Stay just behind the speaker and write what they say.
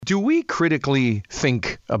do we critically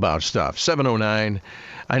think about stuff? 7:09.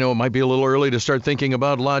 I know it might be a little early to start thinking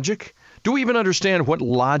about logic. Do we even understand what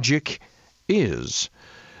logic is?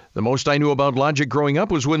 The most I knew about logic growing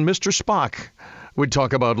up was when Mr. Spock would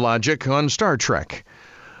talk about logic on Star Trek.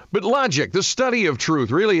 But logic, the study of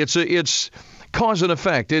truth, really, it's cause and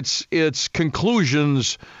effect. It's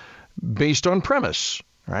conclusions based on premise,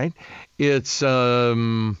 right? It's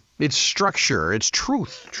structure. It's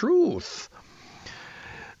truth.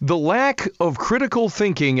 The lack of critical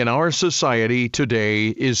thinking in our society today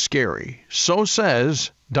is scary. So says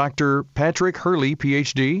Dr. Patrick Hurley,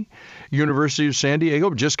 Ph.D., University of San Diego.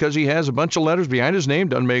 Just because he has a bunch of letters behind his name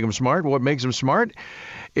doesn't make him smart. What makes him smart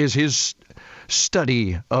is his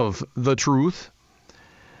study of the truth.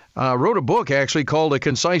 Wrote a book actually called A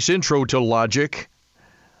Concise Intro to Logic.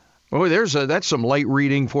 Oh, that's some light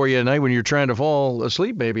reading for you at night when you're trying to fall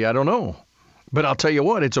asleep, maybe. I don't know. But I'll tell you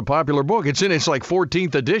what, it's a popular book. It's in its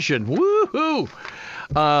 14th edition. Woohoo!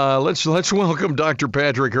 Let's welcome Dr.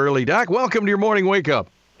 Patrick Hurley. Doc, welcome to your morning wake up.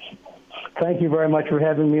 Thank you very much for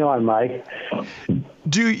having me on, Mike.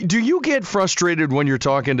 Do you get frustrated when you're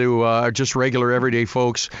talking to just regular everyday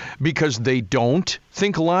folks because they don't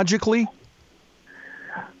think logically?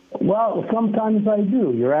 Well, sometimes I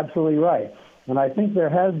do. You're absolutely right. And I think there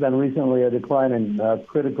has been recently a decline in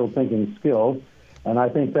critical thinking skills. And I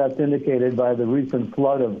think that's indicated by the recent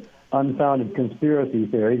flood of unfounded conspiracy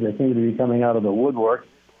theories that seem to be coming out of the woodwork.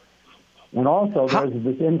 And also there's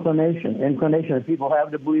this inclination that people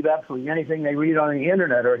have to believe absolutely anything they read on the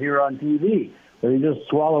internet or hear on TV. They just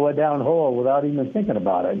swallow it down whole without even thinking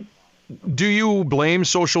about it. Do you blame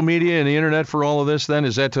social media and the internet for all of this then?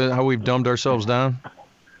 Is that how we've dumbed ourselves down?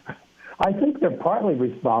 I think they're partly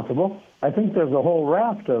responsible. I think there's a whole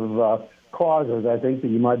raft of causes, I think, that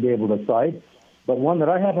you might be able to cite. But one that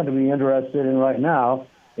I happen to be interested in right now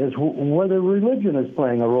is whether religion is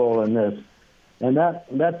playing a role in this. And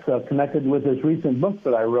that's connected with this recent book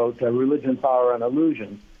that I wrote, Religion, Power, and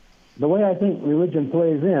Illusion. The way I think religion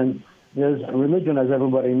plays in is religion, as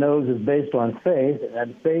everybody knows, is based on faith,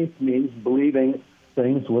 and faith means believing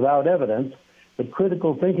things without evidence. But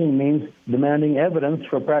critical thinking means demanding evidence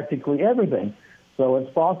for practically everything. So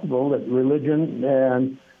it's possible that religion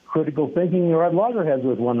and critical thinking are at loggerheads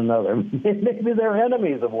with one another. Maybe they're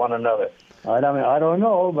enemies of one another. I don't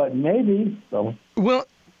know, but maybe. So. Well,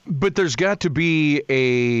 but there's got to be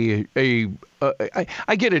I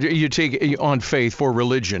get it. You take on faith for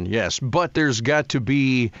religion, yes, but there's got to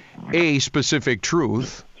be a specific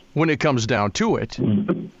truth when it comes down to it.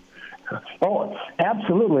 Oh,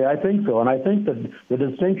 absolutely. I think so. And I think that the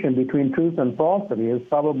distinction between truth and falsity is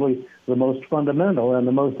probably the most fundamental and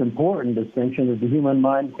the most important distinction that the human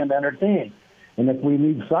mind can entertain. And if we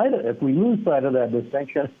lose sight of that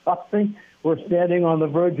distinction, I think we're standing on the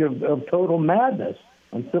verge of total madness,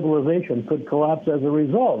 and civilization could collapse as a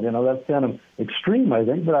result. That's kind of extreme, I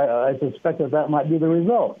think, but I suspect that might be the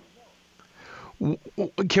result.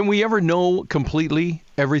 Can we ever know completely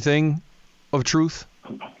everything of truth?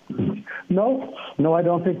 No, I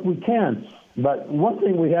don't think we can. But one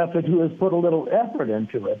thing we have to do is put a little effort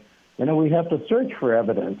into it. We have to search for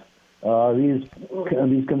evidence. These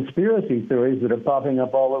conspiracy theories that are popping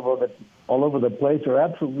up all over the place are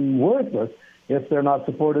absolutely worthless if they're not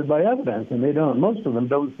supported by evidence, and they don't. Most of them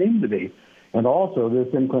don't seem to be. And also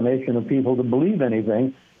this inclination of people to believe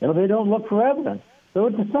anything, they don't look for evidence. So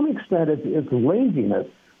to some extent, it's laziness.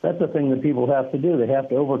 That's the thing that people have to do. They have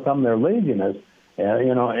to overcome their laziness.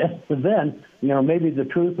 Then, maybe the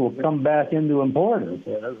truth will come back into importance.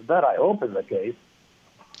 That I hope is the case.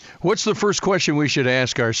 What's the first question we should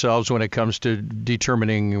ask ourselves when it comes to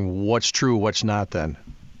determining what's true, what's not then?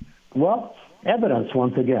 Well, evidence,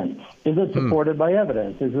 once again. Is it supported by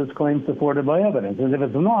evidence? Is this claim supported by evidence? And if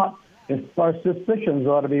it's not, our suspicions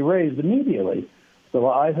ought to be raised immediately. So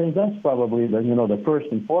I think that's probably the first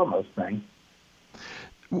and foremost thing.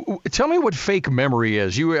 Tell me what fake memory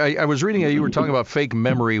is. I was reading you were talking about fake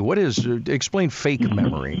memory. Explain fake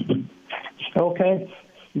memory. Okay.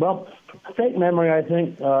 Well, fake memory, I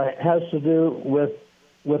think, has to do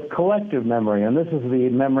with collective memory, and this is the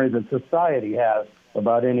memory that society has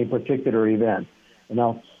about any particular event.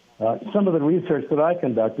 Now, some of the research that I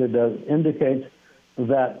conducted indicates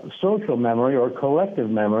that social memory or collective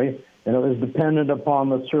memory, is dependent upon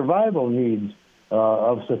the survival needs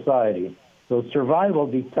of society. So survival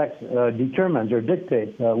determines or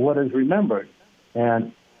dictates what is remembered.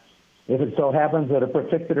 And if it so happens that a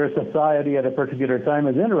particular society at a particular time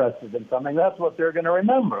is interested in something, that's what they're going to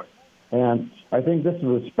remember. And I think this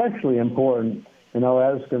is especially important,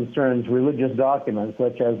 as concerns religious documents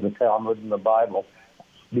such as the Talmud and the Bible,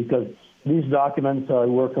 because these documents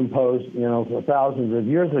were composed, thousands of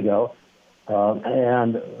years ago,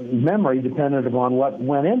 and memory depended upon what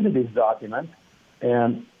went into these documents,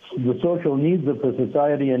 and the social needs of the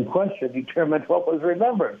society in question determined what was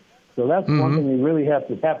remembered. So that's one thing we really have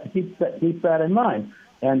to keep that in mind.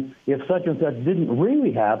 And if such and such didn't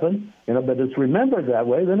really happen, but it's remembered that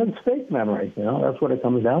way, then it's fake memory. That's what it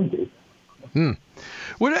comes down to.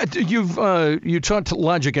 What you taught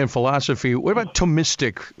logic and philosophy. What about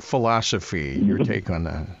Thomistic philosophy? Your take on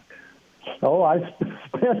that? Oh, I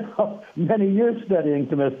spent many years studying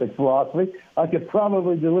Thomistic philosophy. I could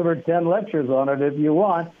probably deliver 10 lectures on it if you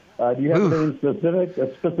want. Do you have anything specific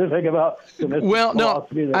about Thomistic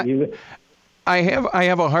philosophy that you? I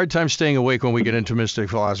have a hard time staying awake when we get into Thomistic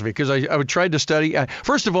philosophy because I tried to study.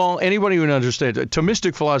 First of all, anybody who understands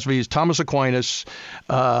Thomistic philosophy is Thomas Aquinas,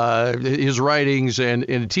 his writings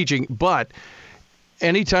and teaching. But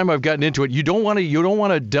anytime I've gotten into it, you don't want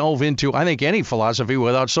to delve into, I think, any philosophy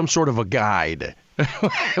without some sort of a guide,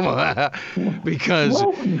 because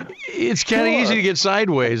it's kind of easy to get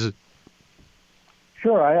sideways.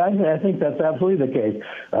 Sure, I think that's absolutely the case.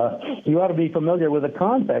 You ought to be familiar with the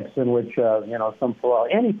context in which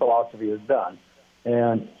any philosophy is done.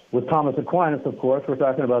 And with Thomas Aquinas, of course, we're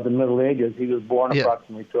talking about the Middle Ages. He was born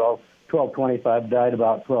approximately 1225, died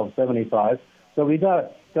about 1275. So we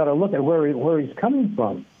got to look at where he's coming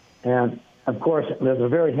from. And of course, there's a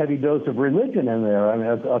very heavy dose of religion in there. I mean,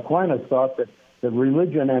 Aquinas thought that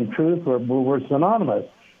religion and truth were synonymous.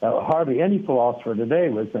 Hardly any philosopher today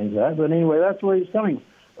would think that, but anyway, that's where he's coming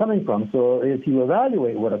from. So if you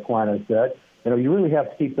evaluate what Aquinas said, you really have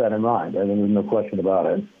to keep that in mind. I think there's no question about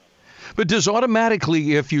it. But does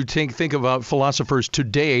automatically, if you think about philosophers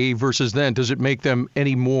today versus then, does it make them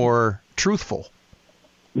any more truthful?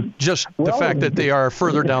 Just the fact that they are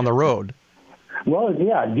further down the road. Well,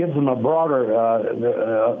 yeah, it gives them a broader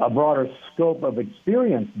scope of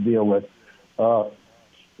experience to deal with.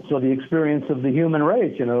 So the experience of the human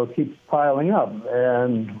race, keeps piling up,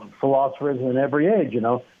 and philosophers in every age,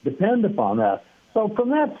 depend upon that. So from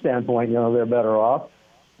that standpoint, they're better off.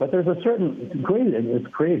 But there's a certain, it's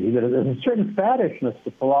crazy, but there's a certain faddishness to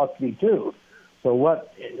philosophy too. So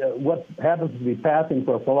what happens to be passing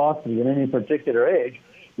for philosophy in any particular age,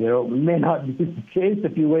 may not be the case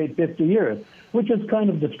if you wait 50 years, which is kind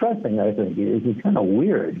of distressing, I think. It's kind of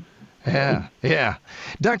weird. Yeah.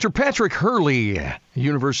 Dr. Patrick Hurley,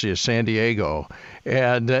 University of San Diego.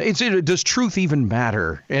 And does truth even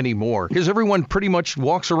matter anymore? Because everyone pretty much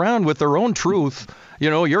walks around with their own truth.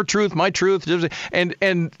 Your truth, my truth.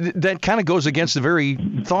 And that kind of goes against the very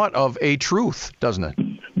thought of a truth, doesn't it?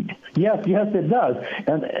 Yes, it does.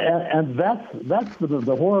 And that's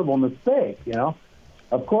the horrible mistake,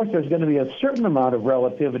 Of course, there's going to be a certain amount of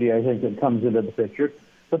relativity, I think, that comes into the picture.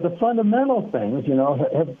 But the fundamental things,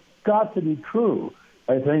 have got to be true,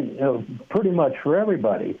 I think, pretty much for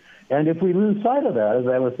everybody. And if we lose sight of that, as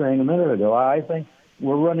I was saying a minute ago, I think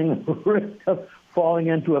we're running the risk of falling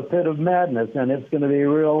into a pit of madness, and it's going to be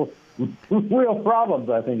real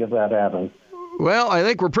problems, I think, if that happens. Well, I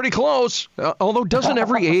think we're pretty close. Although doesn't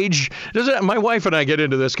my wife and I get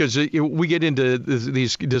into this because we get into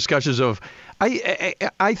these discussions of,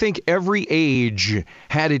 I think every age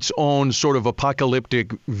had its own sort of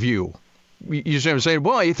apocalyptic view. You see what I'm saying?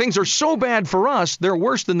 Boy, things are so bad for us, they're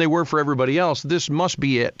worse than they were for everybody else. This must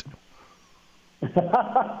be it.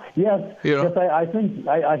 Yes, I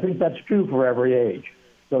think that's true for every age.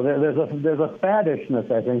 So there's a faddishness,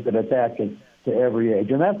 I think, that attaches to every age,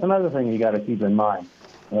 and that's another thing you got to keep in mind.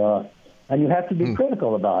 And you have to be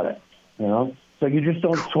critical about it, So you just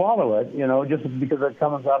don't swallow it, just because it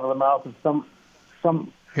comes out of the mouth of some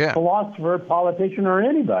philosopher, politician, or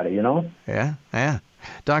anybody, Yeah.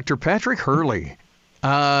 Dr. Patrick Hurley.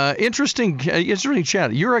 Interesting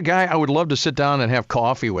chat. You're a guy I would love to sit down and have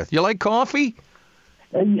coffee with. You like coffee?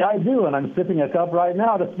 And I do, and I'm sipping a cup right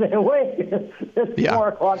now to stay awake. It's 4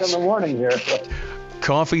 o'clock in the morning here. So.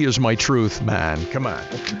 Coffee is my truth, man. Come on.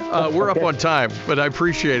 We're up on time, but I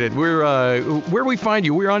appreciate it. Where do we find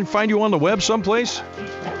you? Find you on the web someplace?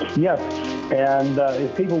 Yes. And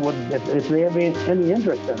if people if they have any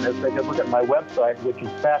interest in this, they can look at my website, which is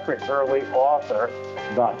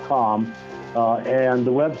patrickhurleyauthor.com. And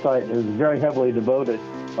the website is very heavily devoted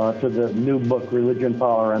to the new book, Religion,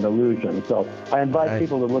 Power, and Illusion. So I invite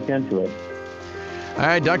people to look into it. All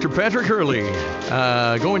right, Dr. Patrick Hurley,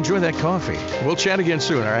 go enjoy that coffee. We'll chat again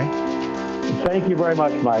soon, all right? Thank you very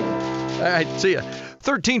much, Mike. All right, see ya.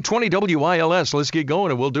 1320 WILS. Let's get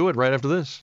going, and we'll do it right after this.